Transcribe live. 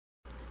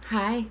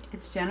Hi,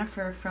 it's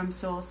Jennifer from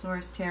Soul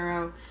Source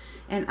Tarot,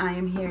 and I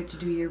am here to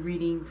do your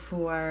reading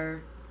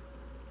for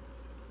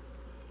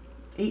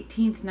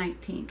 18th,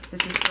 19th.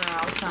 This is for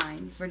all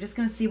signs. We're just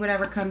going to see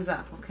whatever comes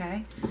up,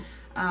 okay?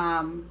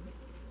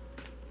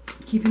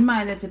 Keep in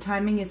mind that the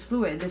timing is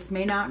fluid. This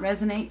may not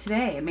resonate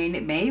today. I mean,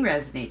 it may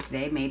resonate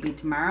today, maybe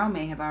tomorrow,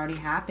 may have already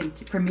happened.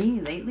 For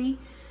me, lately,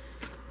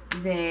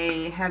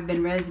 they have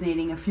been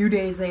resonating a few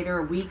days later,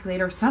 a week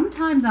later,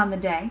 sometimes on the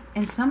day,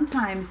 and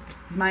sometimes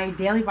my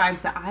daily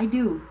vibes that I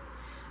do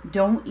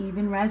don't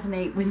even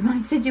resonate with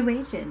my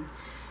situation.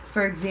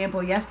 For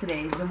example,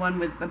 yesterday's, the one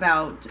with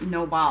about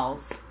no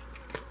balls.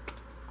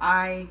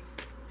 I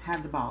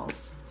have the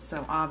balls,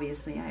 so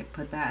obviously I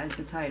put that as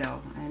the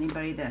title.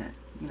 Anybody that,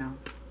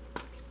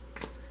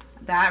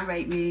 that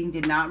reading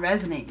did not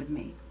resonate with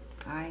me.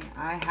 I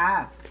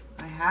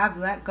have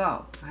let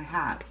go. I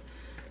have.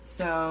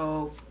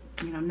 So,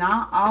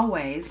 not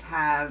always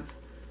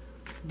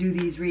do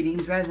these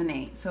readings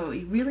resonate. So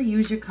you really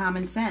use your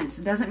common sense.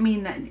 It doesn't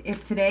mean that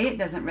if today it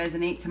doesn't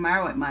resonate,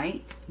 tomorrow it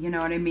might. You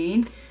know what I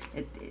mean?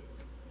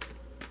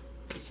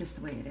 It's just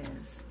the way it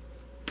is.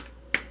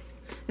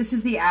 This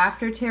is the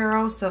after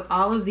tarot, so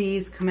all of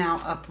these come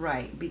out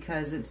upright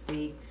because it's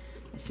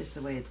just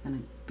the way it's going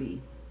to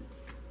be.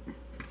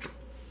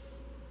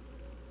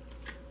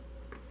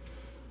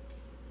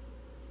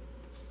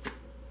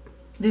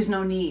 There's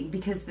no need,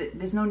 because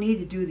there's no need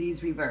to do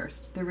these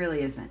reversed. There really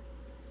isn't.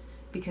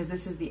 Because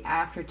this is the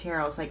after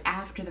tarot. It's like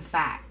after the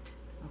fact,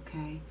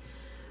 okay?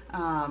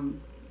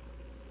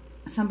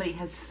 Somebody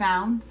has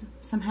found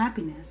some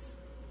happiness.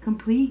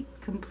 Complete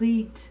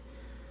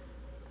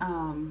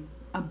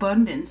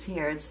abundance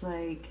here. It's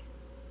like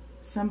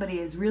somebody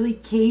is really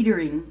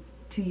catering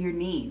to your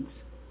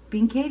needs.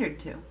 Being catered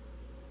to.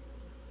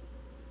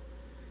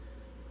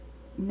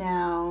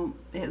 Now,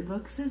 it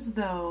looks as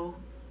though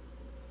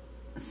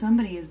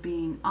somebody is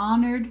being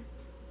honored.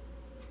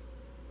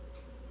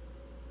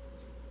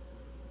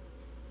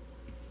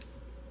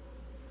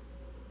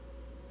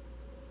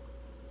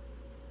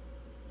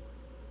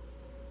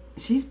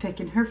 She's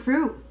picking her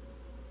fruit.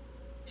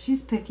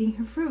 She's picking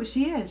her fruit.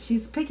 She is.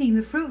 She's picking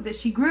the fruit that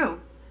she grew.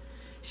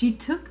 She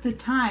took the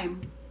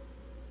time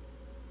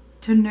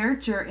to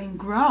nurture and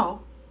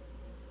grow,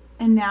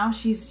 and now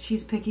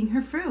she's picking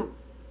her fruit.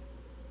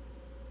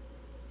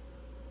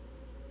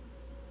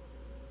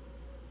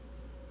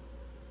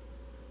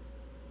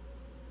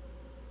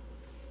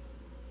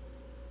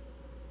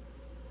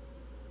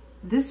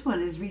 This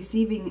one is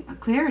receiving a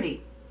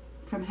clarity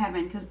from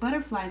heaven, because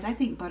butterflies, I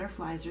think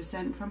butterflies are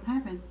sent from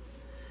heaven.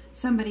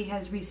 Somebody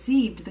has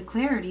received the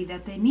clarity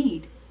that they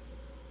need.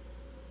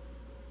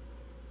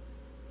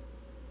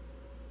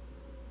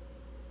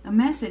 A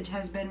message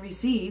has been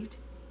received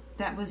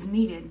that was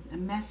needed. A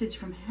message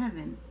from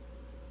heaven.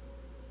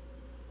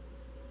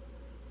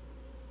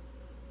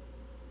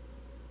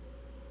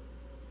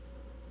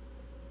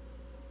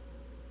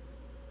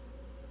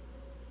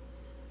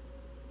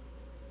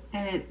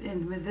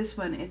 And with this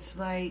one, it's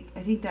like,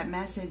 I think that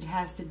message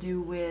has to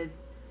do with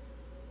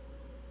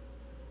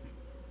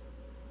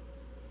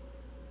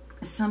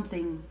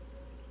something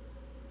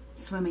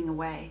swimming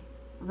away,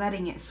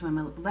 letting it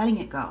swim, letting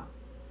it go.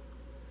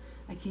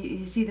 Like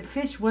you see, the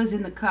fish was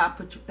in the cup,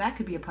 which that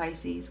could be a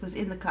Pisces, was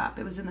in the cup.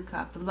 It was in the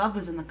cup. The love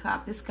was in the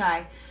cup. This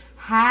guy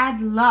had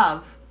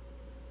love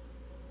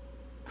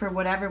for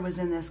whatever was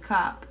in this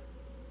cup.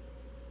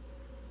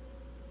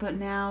 But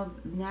now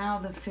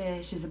the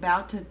fish is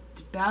about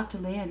to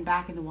land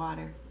back in the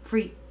water.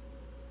 Free.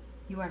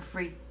 You are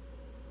free.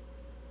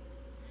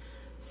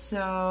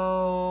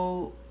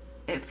 So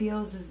it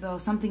feels as though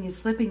something is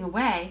slipping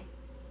away.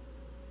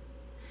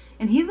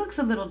 And he looks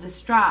a little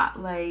distraught,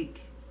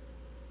 like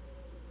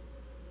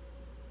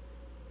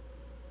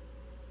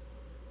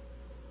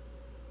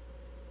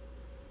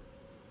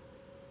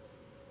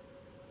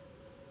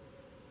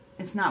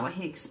it's not what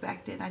he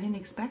expected. I didn't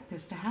expect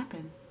this to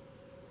happen.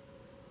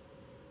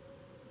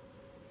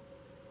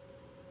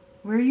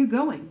 Where are you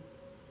going?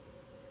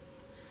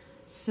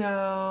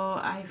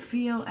 So I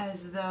feel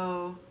as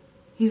though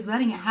he's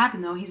letting it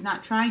happen, though. He's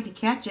not trying to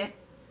catch it.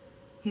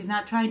 He's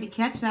not trying to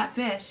catch that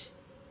fish.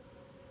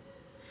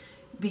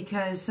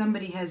 Because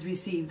somebody has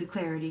received the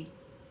clarity.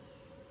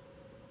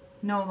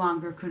 No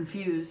longer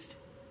confused.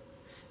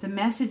 The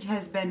message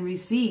has been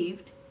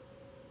received.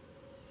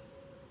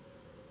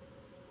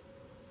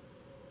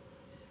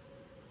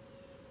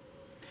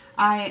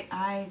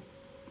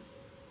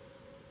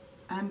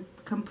 I'm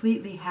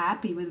completely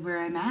happy with where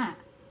I'm at.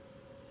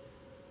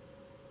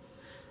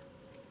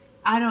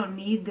 I don't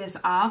need this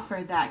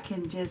offer that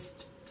can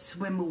just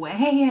swim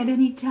away at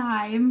any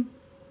time.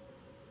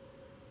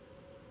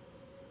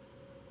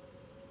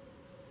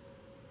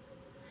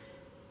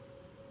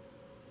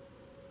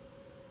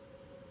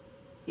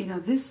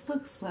 This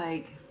looks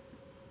like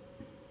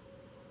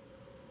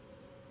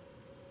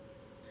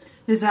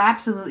there's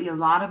absolutely a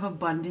lot of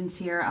abundance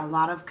here, a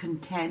lot of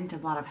content, a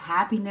lot of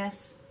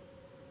happiness.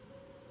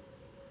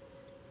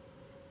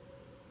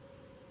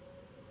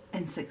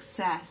 And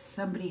success.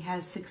 Somebody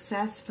has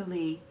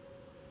successfully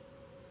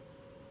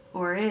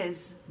or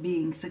is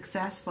being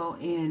successful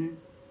in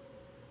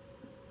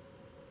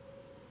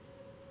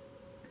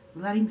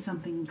letting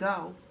something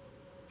go.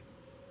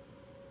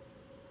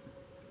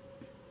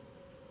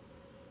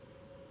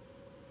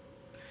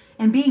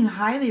 And being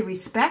highly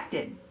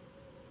respected.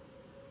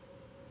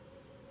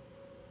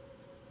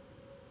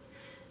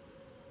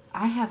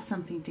 I have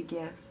something to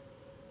give.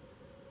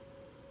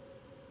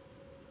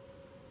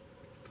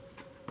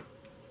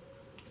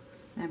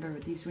 Remember,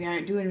 with these, we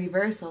aren't doing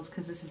reversals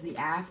because this is the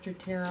after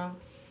tarot.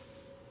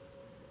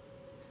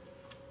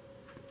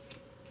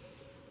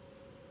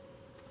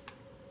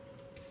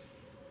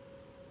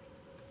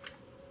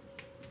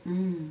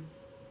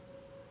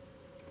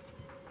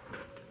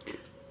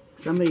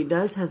 Somebody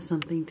does have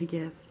something to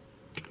give.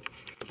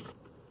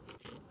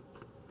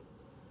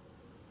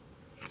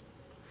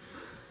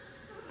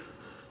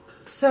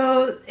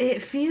 So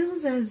it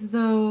feels as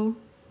though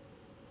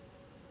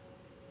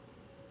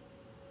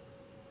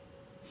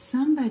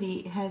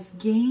somebody has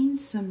gained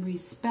some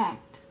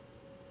respect.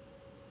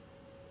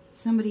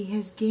 Somebody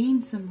has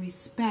gained some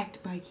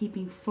respect by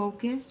keeping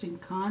focused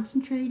and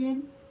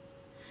concentrated,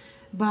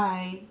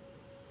 by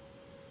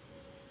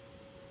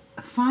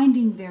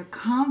finding their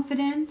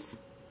confidence.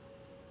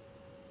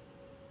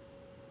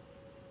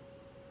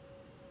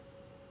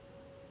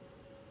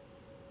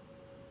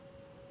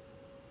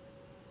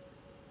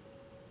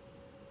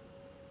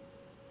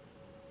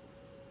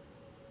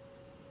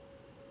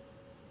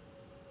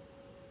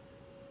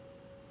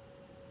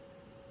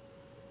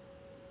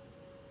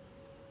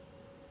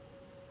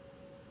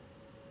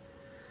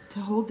 To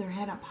hold their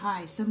head up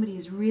high. Somebody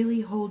is really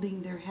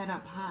holding their head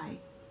up high.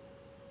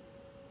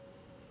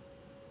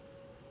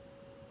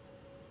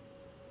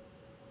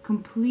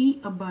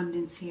 Complete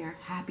abundance here.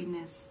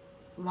 Happiness.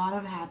 A lot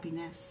of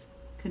happiness.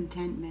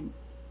 Contentment.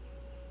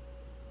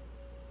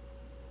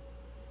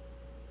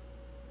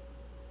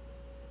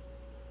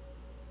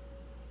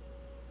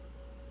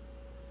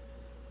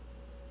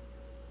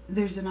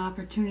 There's an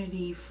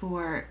opportunity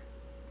for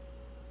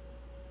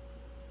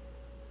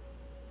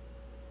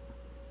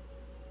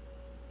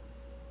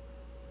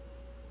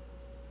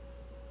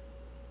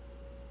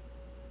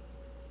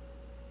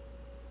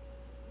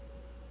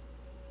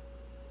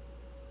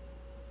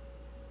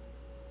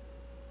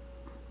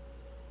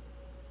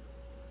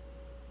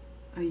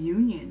a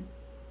union.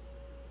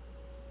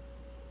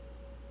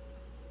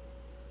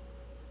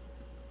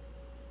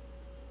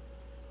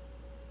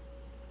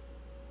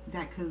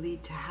 That could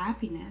lead to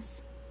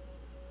happiness.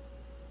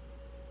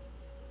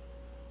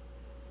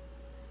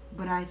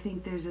 But I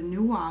think there's a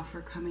new offer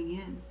coming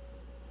in.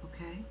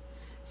 Okay?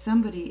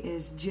 Somebody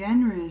is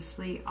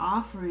generously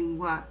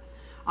offering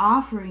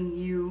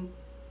you.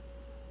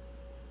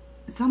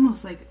 It's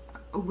almost like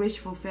a wish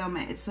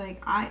fulfillment. It's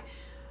like I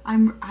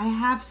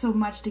have so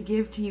much to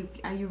give to you.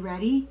 Are you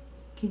ready?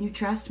 Can you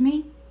trust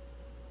me?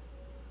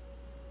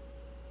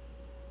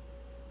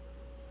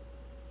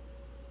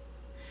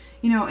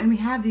 You know, and we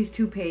have these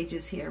two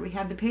pages here. We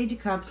have the Page of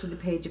Cups with the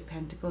Page of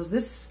Pentacles.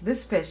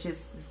 This fish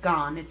is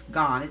gone. It's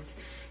gone.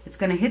 It's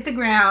going to hit the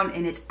ground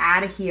and it's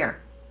out of here.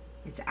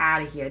 It's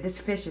out of here. This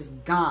fish is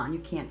gone. You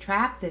can't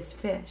trap this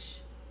fish.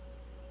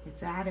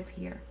 It's out of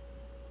here.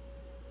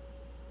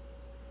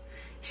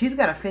 She's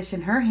got a fish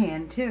in her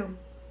hand too.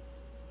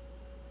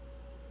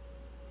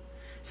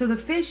 So the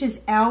fish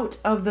is out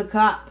of the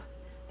cup.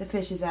 The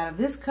fish is out of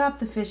this cup.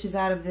 The fish is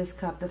out of this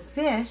cup. The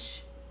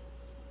fish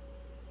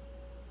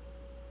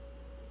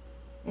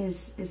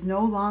is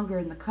no longer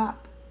in the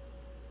cup.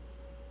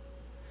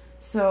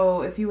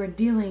 So if you were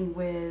dealing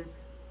with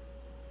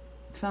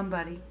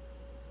somebody,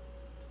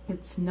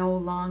 it's no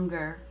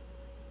longer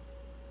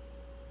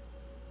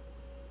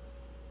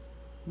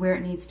where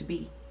it needs to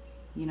be.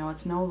 You know,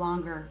 it's no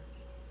longer...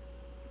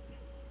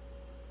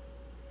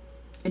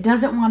 It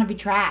doesn't want to be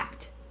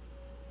trapped.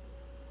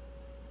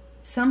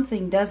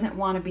 Something doesn't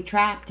want to be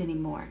trapped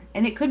anymore.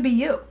 And it could be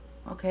you,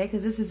 okay?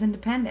 Because this is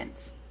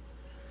independence.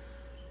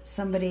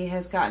 Somebody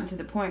has gotten to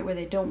the point where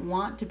they don't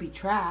want to be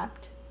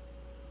trapped.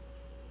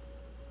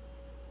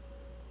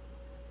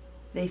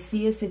 They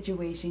see a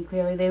situation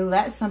clearly. They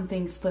let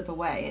something slip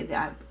away.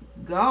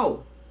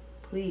 Go.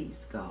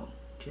 Please go.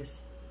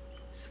 Just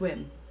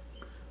swim.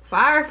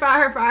 Far,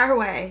 far, far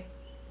away.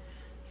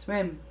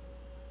 Swim.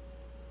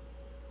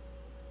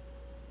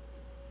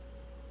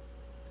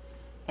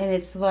 And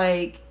it's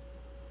like,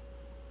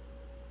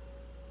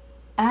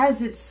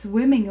 as it's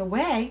swimming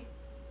away,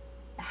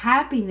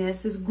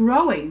 happiness is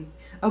growing.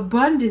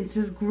 Abundance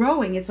is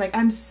growing. It's like,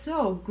 I'm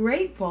so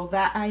grateful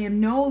that I am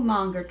no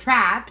longer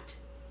trapped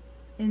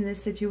in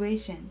this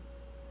situation.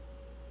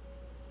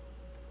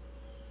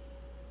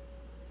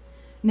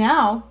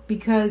 Now,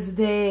 because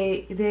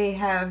they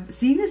have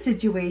seen the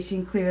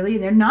situation clearly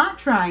and they're not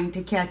trying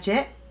to catch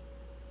it,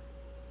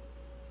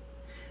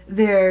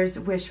 there's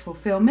wish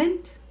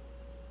fulfillment,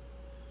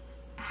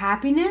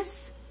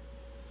 happiness.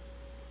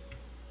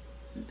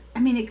 I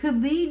mean, it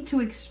could lead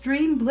to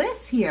extreme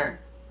bliss here.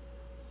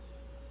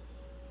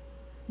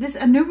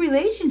 A new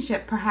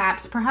relationship,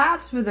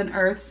 perhaps with an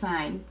earth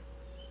sign.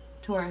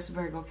 Taurus,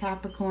 Virgo,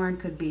 Capricorn.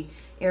 Could be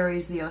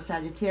Aries, Leo,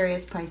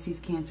 Sagittarius, Pisces,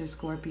 Cancer,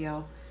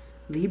 Scorpio,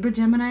 Libra,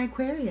 Gemini,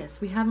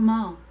 Aquarius. We have them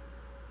all.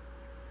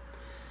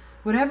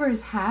 Whatever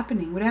is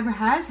happening, whatever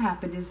has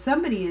happened, is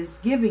somebody is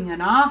giving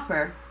an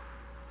offer.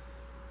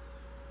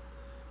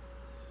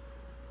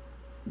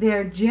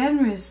 They're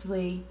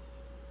generously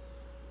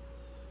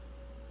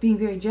being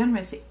very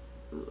generous.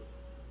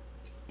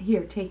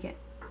 Here, take it.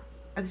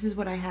 This is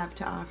what I have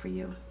to offer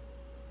you.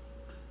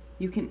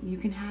 You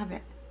can have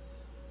it.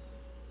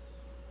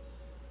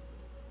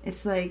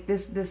 It's like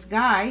this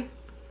guy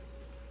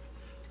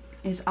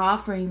is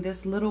offering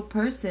this little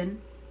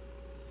person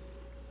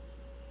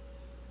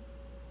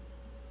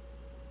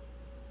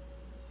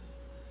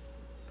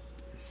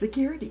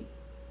security,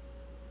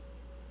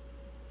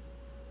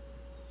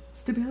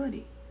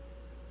 stability.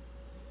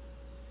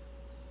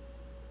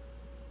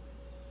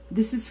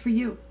 This is for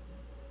you.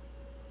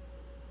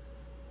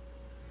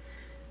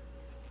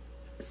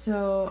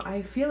 So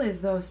I feel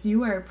as though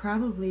you are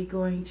probably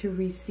going to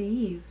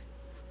receive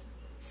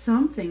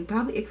something.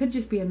 Probably it could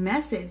just be a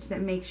message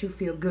that makes you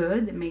feel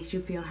good, that makes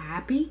you feel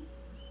happy.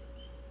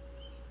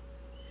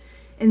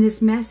 And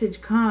this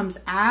message comes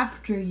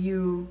after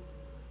you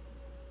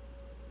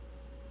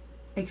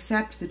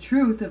accept the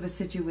truth of a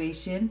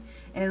situation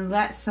and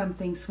let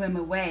something swim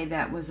away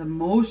that was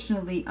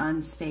emotionally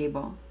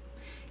unstable.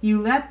 You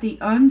let the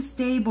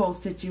unstable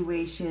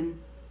situation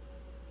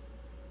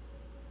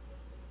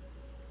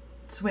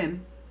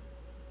swim.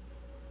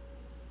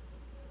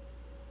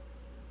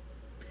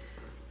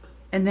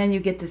 And then you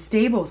get the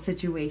stable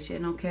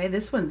situation, okay?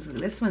 This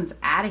one's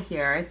out of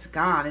here. It's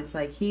gone. It's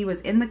like he was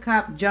in the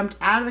cup, jumped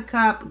out of the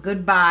cup,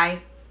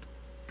 goodbye,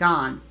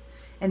 gone.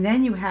 And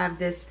then you have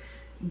this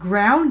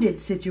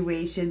grounded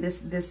situation,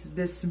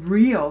 this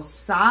real,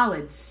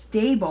 solid,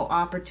 stable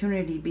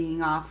opportunity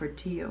being offered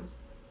to you.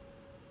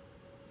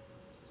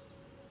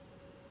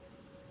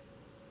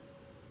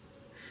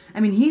 I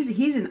mean,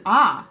 he's in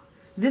awe.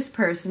 This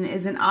person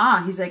is in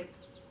awe. He's like,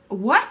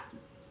 what?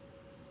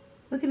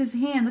 Look at his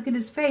hand. Look at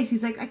his face.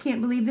 He's like, I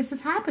can't believe this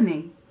is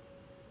happening.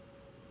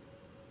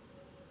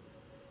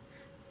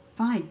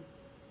 Fine.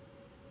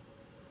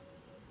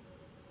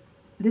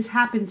 This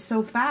happened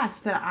so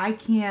fast that I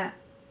can't.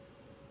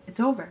 It's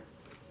over.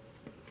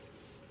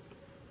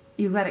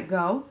 You let it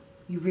go.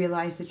 You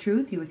realize the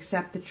truth. You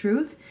accept the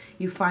truth.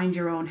 You find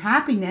your own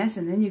happiness.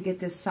 And then you get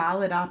this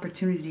solid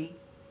opportunity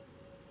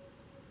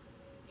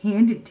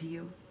handed to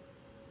you.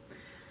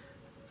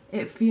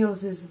 It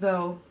feels as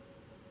though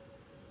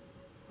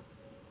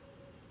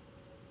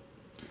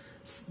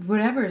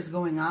whatever is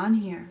going on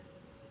here,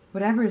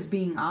 whatever is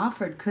being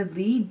offered, could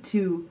lead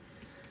to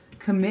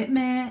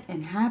commitment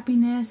and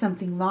happiness,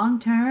 something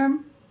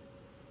long-term.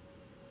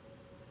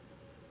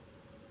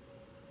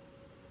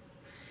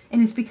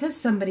 And it's because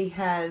somebody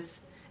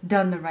has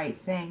done the right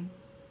thing.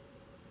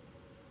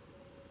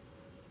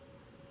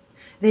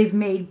 They've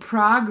made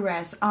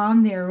progress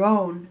on their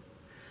own.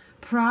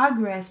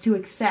 Progress to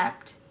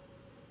accept.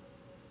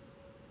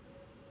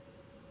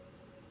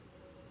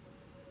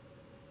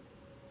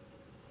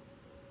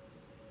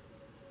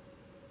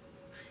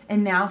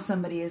 And now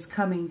somebody is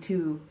coming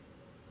to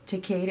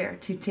cater,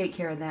 to take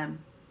care of them.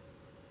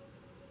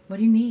 What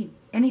do you need?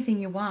 Anything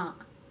you want.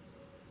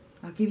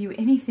 I'll give you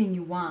anything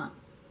you want.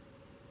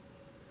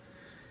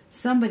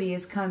 Somebody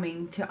is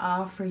coming to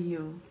offer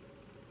you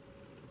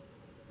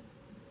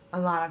a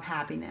lot of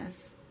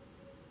happiness.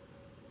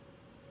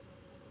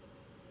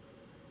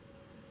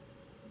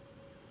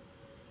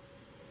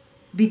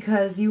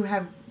 Because you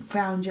have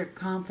found your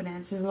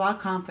confidence. There's a lot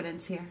of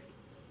confidence here.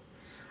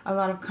 A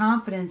lot of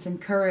confidence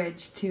and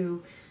courage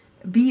to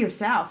be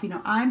yourself. You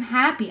know, I'm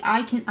happy.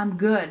 I'm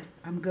good.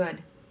 I'm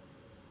good.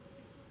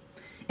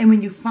 And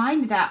when you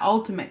find that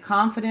ultimate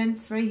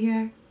confidence right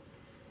here,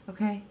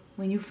 okay,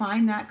 when you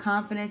find that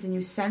confidence and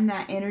you send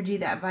that energy,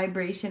 that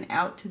vibration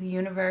out to the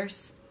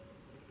universe,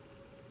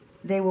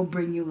 they will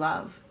bring you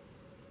love.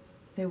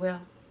 They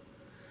will.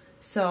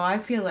 So I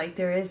feel like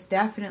there is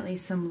definitely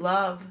some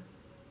love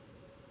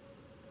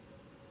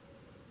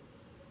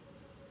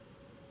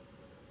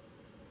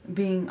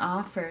being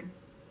offered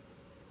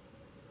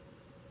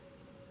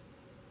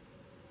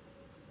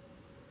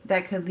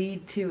that could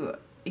lead to,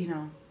 you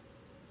know,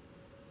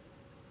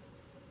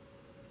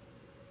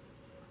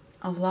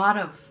 a lot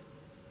of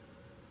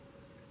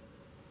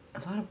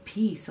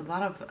peace, a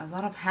lot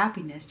of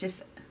happiness,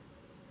 just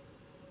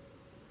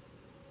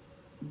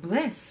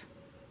bliss.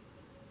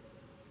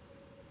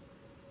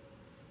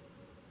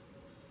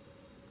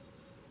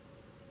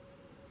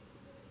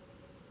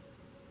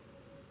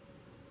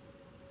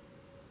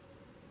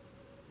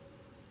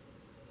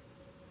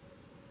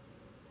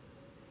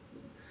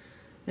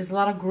 There's a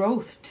lot of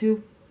growth,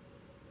 too.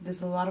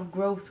 There's a lot of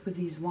growth with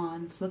these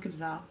wands. Look at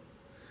it all.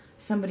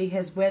 Somebody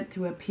has went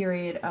through a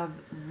period of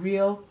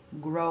real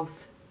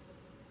growth.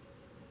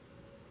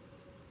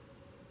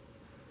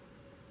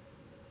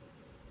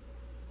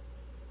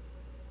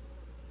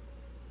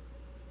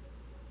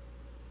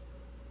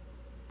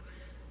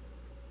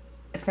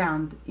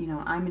 found, you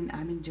know, I'm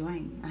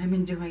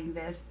enjoying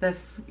this.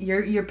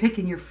 You're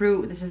picking your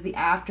fruit. This is the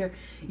after.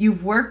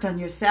 You've worked on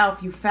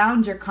yourself. You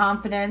found your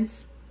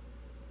confidence.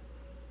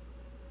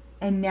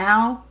 And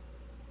now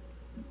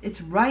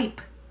it's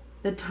ripe.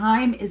 The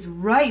time is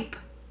ripe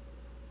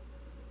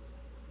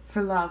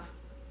for love.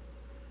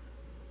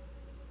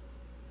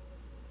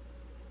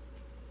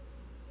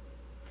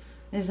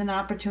 There's an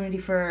opportunity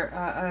for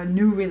a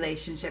new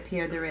relationship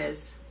here. There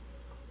is.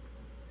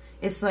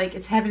 It's like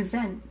it's heaven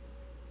sent.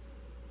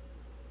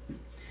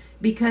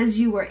 Because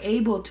you were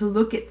able to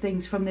look at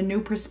things from the new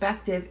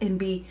perspective and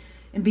be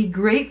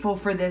grateful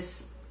for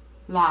this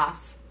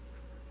loss.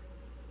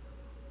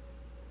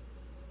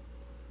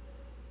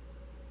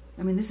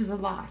 I mean, this is a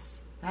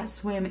loss.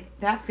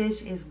 That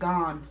fish is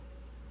gone.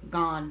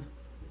 Gone.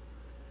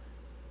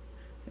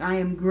 I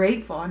am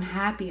grateful. I'm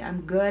happy.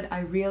 I'm good.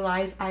 I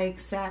realize. I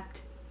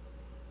accept.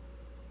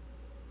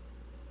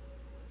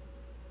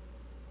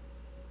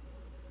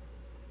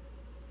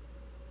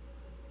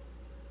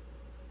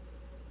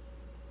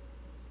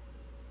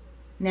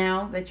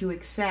 Now that you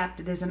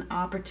accept, there's an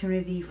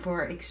opportunity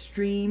for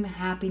extreme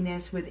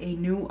happiness with a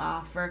new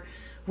offer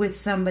with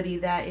somebody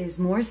that is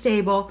more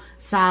stable,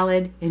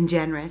 solid, and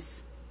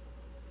generous.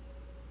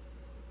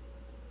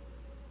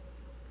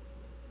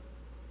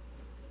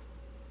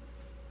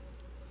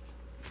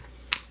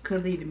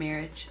 Could lead to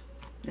marriage.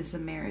 This is a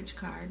marriage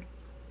card.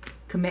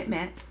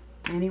 Commitment,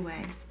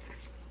 anyway.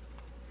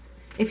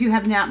 If you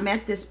have not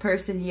met this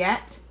person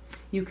yet,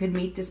 you could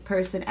meet this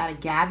person at a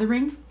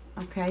gathering.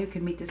 Okay, you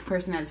can meet this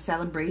person at a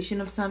celebration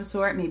of some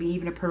sort, maybe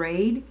even a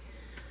parade.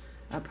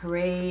 A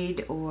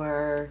parade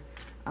or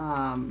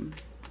some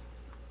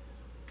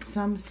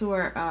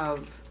sort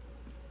of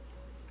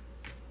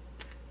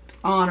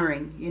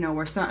honoring, you know,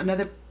 where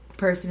another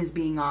person is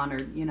being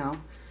honored, you know.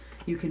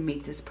 You can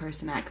meet this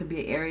person at. Could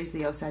be Aries,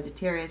 Leo,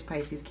 Sagittarius,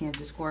 Pisces,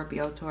 Cancer,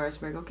 Scorpio, Taurus,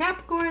 Virgo,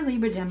 Capricorn,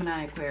 Libra,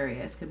 Gemini,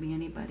 Aquarius. Could be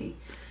anybody.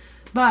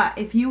 But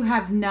if you're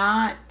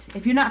not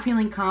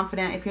feeling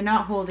confident, if you're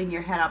not holding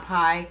your head up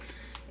high,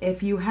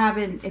 if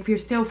you're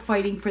still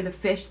fighting for the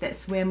fish that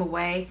swam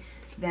away,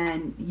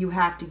 then you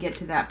have to get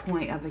to that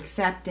point of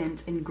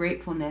acceptance and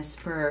gratefulness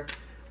for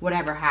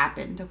whatever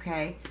happened,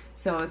 okay?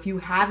 So if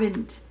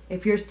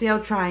you're still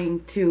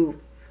trying to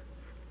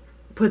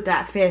put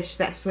that fish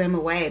that swam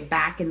away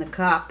back in the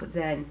cup,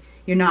 then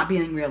you're not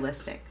being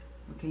realistic,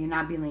 okay? You're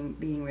not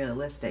being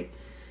realistic.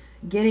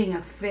 Getting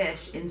a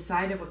fish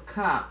inside of a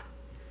cup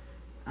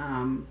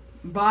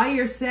by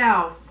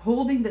yourself,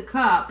 holding the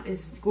cup,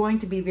 is going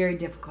to be very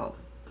difficult.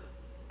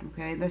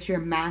 Okay, unless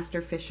you're a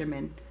master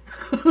fisherman.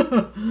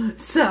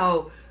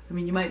 So, I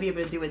mean, you might be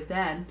able to do it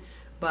then.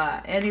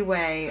 But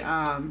anyway,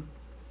 I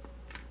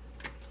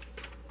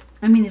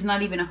mean, there's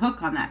not even a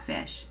hook on that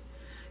fish.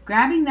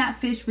 Grabbing that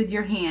fish with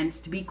your hands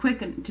to be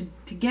quick and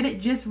to get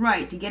it just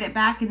right, to get it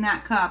back in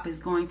that cup, is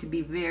going to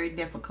be very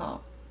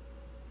difficult.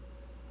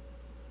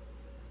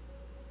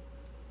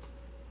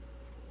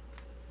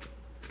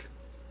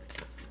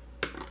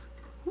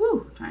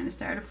 Woo, trying to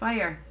start a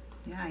fire.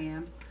 Yeah, I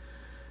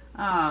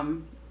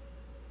am.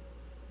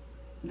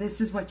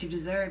 This is what you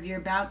deserve. You're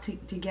about to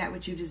get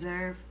what you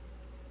deserve.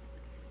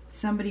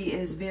 Somebody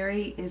is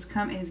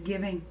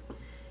giving.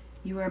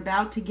 You are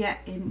about to get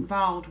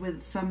involved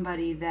with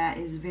somebody that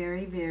is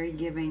very, very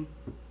giving.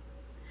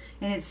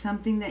 And it's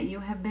something that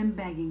you have been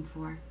begging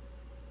for.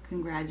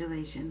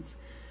 Congratulations.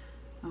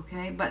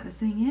 Okay, but the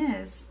thing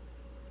is,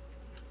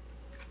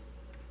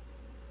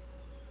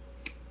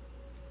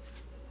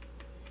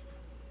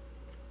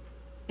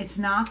 it's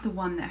not the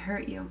one that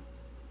hurt you.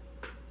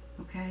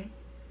 Okay?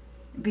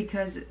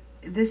 Because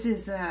this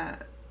is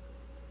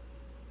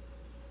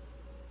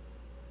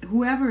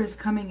whoever is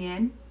coming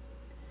in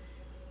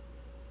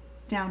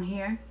down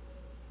here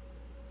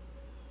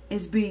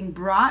is being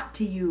brought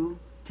to you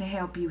to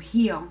help you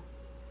heal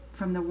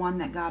from the one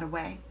that got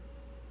away.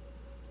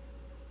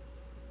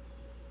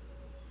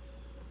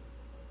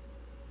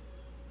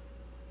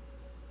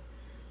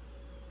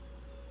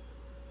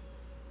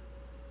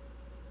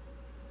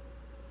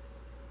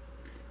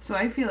 So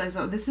I feel as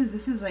though this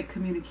is like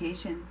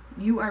communication.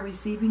 You are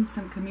receiving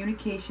some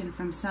communication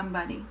from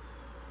somebody.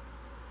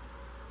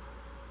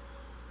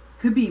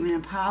 Could be even an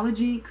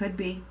apology. Could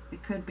be.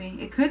 It could be.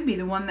 It could be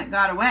the one that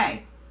got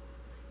away.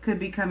 Could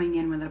be coming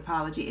in with an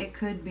apology. It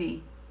could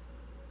be.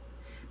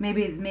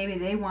 Maybe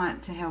they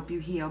want to help you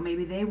heal.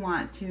 Maybe they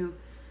want to.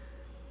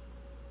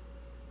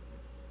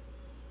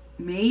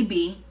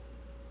 Maybe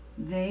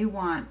they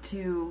want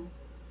to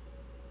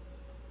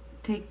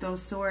take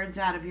those swords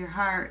out of your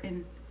heart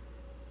and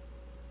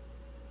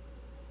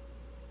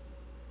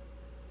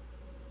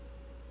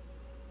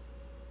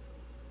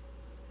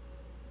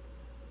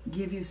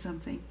give you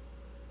something.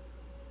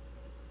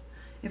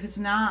 If it's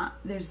not,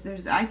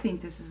 I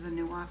think this is a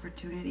new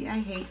opportunity. I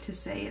hate to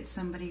say it's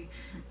somebody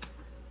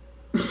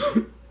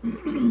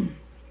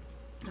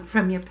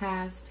from your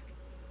past.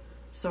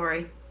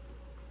 Sorry.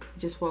 I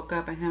just woke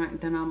up. I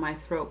haven't done all my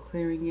throat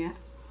clearing yet.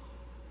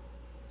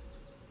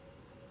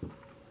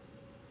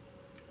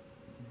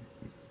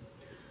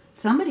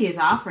 Somebody is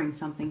offering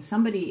something.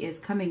 Somebody is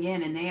coming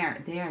in, and they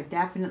are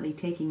definitely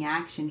taking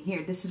action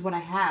here. This is what I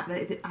have.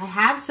 I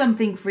have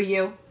something for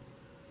you.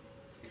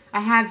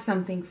 I have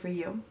something for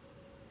you.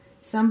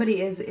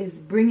 Somebody is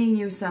bringing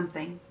you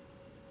something.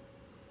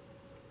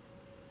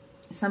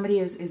 Somebody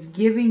is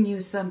giving you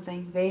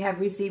something. They have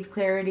received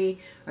clarity,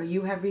 or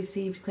you have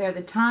received clarity.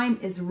 The time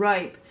is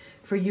ripe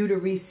for you to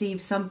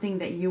receive something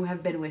that you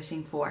have been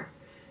wishing for.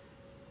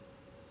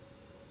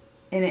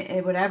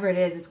 And whatever it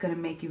is, it's going to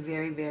make you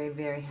very, very,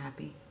 very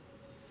happy.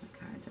 The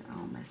cards are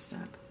all messed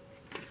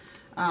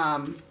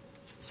up.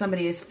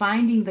 Somebody is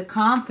finding the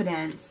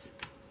confidence.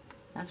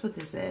 That's what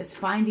this is.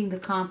 Finding the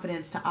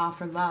confidence to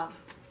offer love.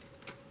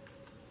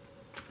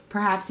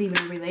 Perhaps even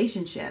a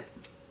relationship.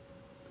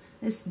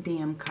 This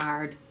damn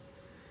card.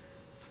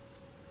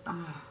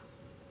 Oh,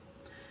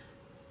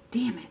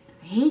 damn it.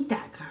 I hate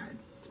that card.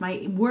 It's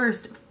my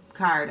worst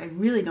card. I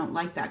really don't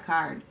like that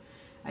card.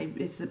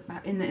 It's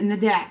in the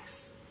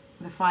decks.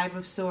 The Five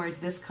of Swords.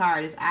 This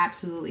card is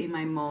absolutely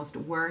my most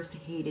worst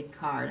hated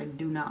card. I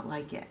do not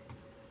like it.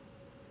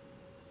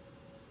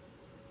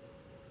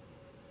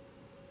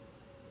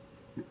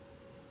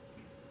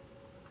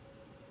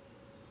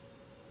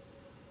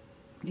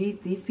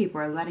 These people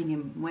are letting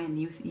him win.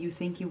 You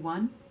think you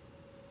won?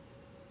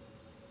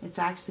 It's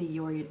actually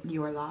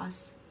your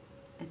loss.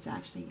 It's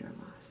actually your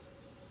loss.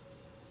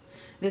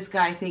 This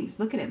guy thinks,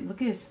 look at him. Look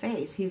at his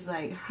face. He's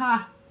like,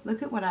 ha,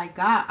 look at what I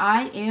got.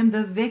 I am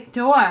the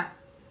victor.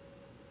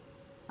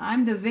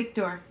 I'm the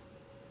victor.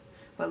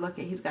 But look,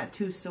 he's got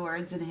two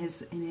swords in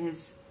his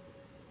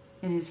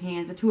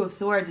hands. The Two of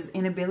Swords is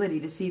inability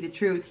to see the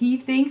truth. He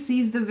thinks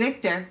he's the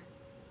victor.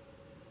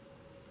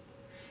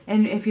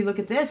 And if you look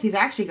at this, he's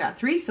actually got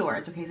three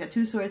swords. Okay, he's got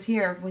two swords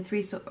here with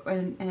three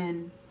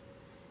and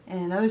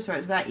another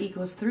sword. So that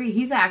equals 3.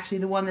 He's actually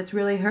the one that's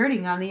really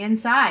hurting on the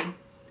inside.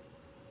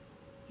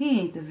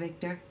 He ain't the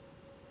victor.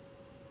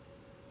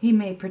 He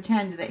may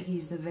pretend that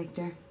he's the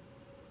victor,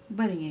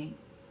 but he ain't.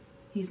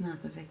 He's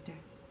not the victor.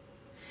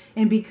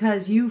 And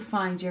because you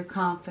find your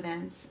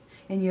confidence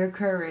and your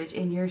courage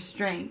and your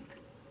strength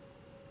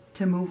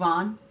to move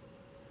on,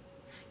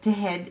 to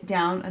head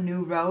down a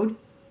new road,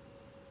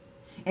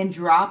 and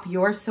drop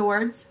your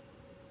swords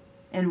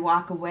and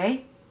walk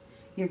away,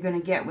 you're going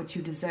to get what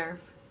you deserve.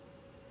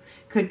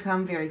 Could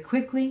come very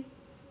quickly.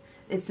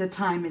 The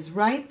time is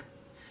ripe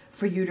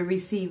for you to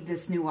receive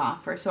this new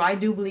offer. So I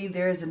do believe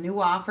there is a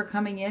new offer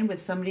coming in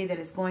with somebody that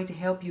is going to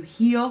help you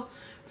heal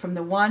from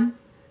the one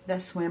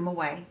that swam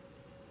away.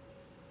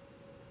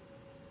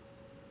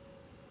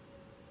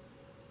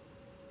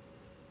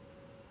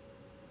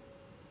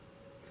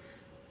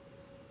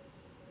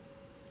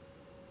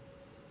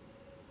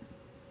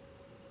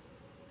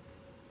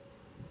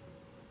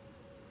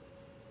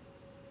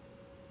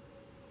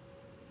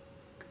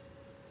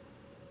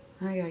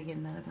 I gotta get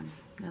another one,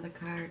 another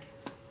card.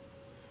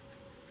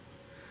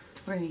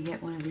 We're gonna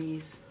get one of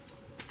these.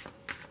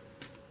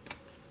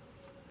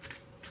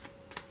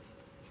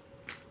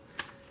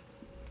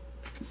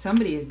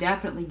 Somebody is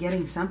definitely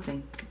getting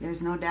something.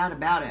 There's no doubt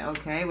about it,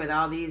 okay? With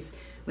all these,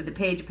 with the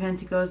Page of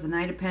Pentacles, the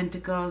Knight of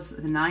Pentacles,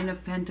 the Nine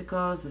of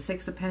Pentacles, the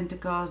Six of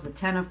Pentacles, the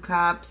Ten of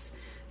Cups.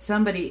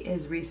 Somebody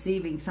is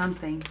receiving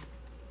something.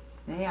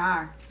 They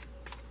are.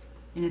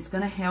 And it's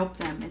gonna help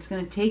them. It's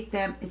gonna take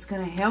them, it's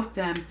gonna help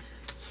them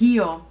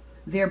heal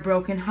their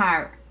broken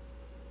heart.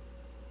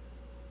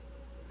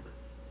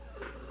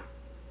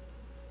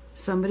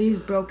 Somebody's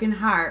broken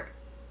heart.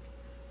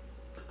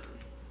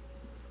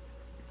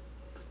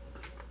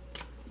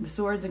 The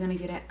swords are going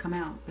to come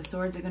out. The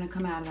swords are going to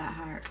come out of that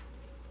heart.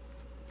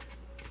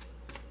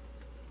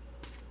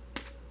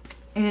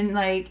 And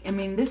like, I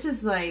mean, this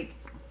is like,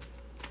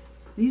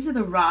 these are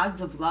the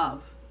rods of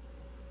love.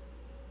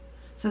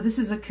 So this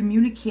is a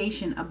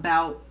communication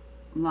about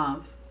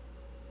love.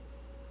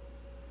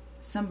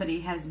 Somebody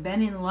has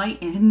been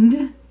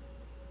enlightened.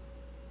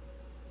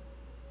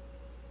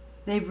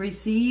 They've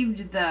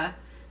received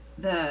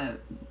the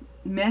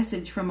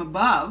message from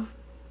above.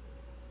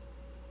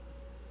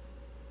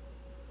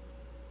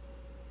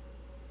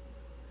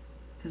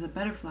 Because a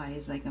butterfly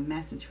is like a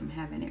message from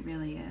heaven. It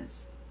really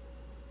is.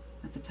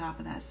 At the top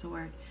of that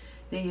sword.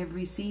 They have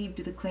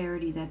received the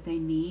clarity that they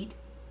need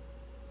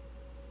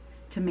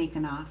to make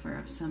an offer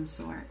of some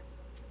sort.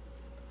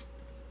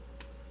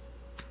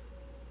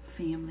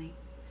 Family.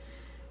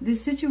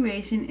 This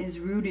situation is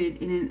rooted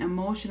in an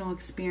emotional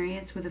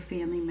experience with a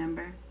family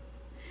member,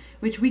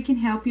 which we can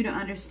help you to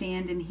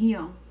understand and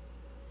heal.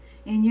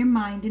 In your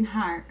mind and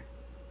heart,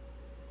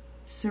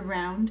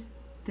 surround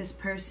this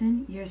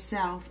person,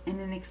 yourself, in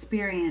an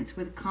experience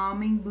with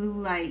calming blue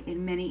light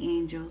and many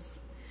angels.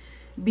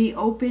 Be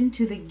open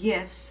to the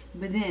gifts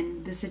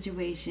within the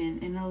situation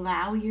and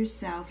allow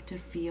yourself to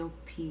feel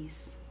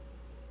peace.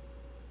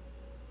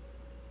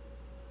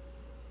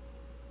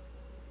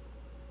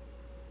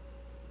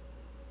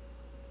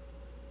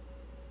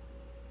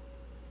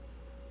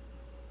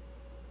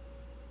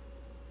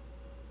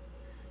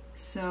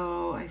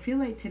 So I feel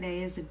like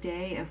today is a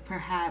day of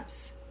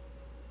perhaps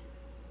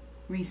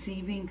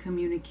receiving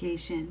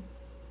communication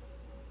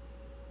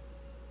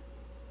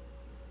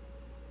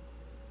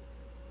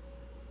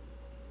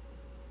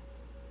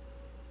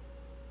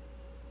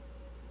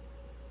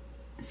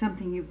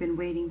something you've been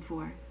waiting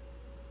for.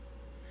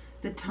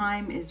 The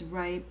time is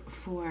ripe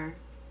for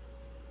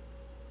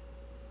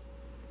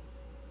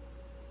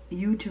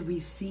you to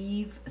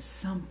receive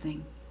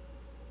something.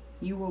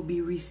 You will be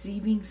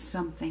receiving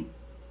something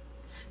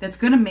that's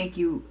going to make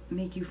you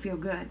feel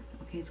good.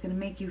 Okay, it's going to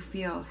make you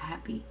feel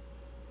happy.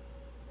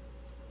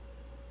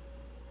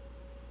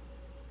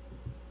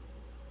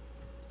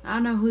 I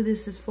don't know who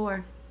this is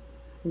for.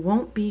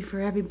 Won't be for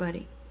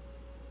everybody.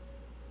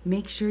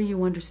 Make sure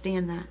you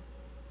understand that.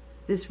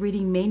 This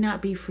reading may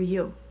not be for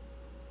you.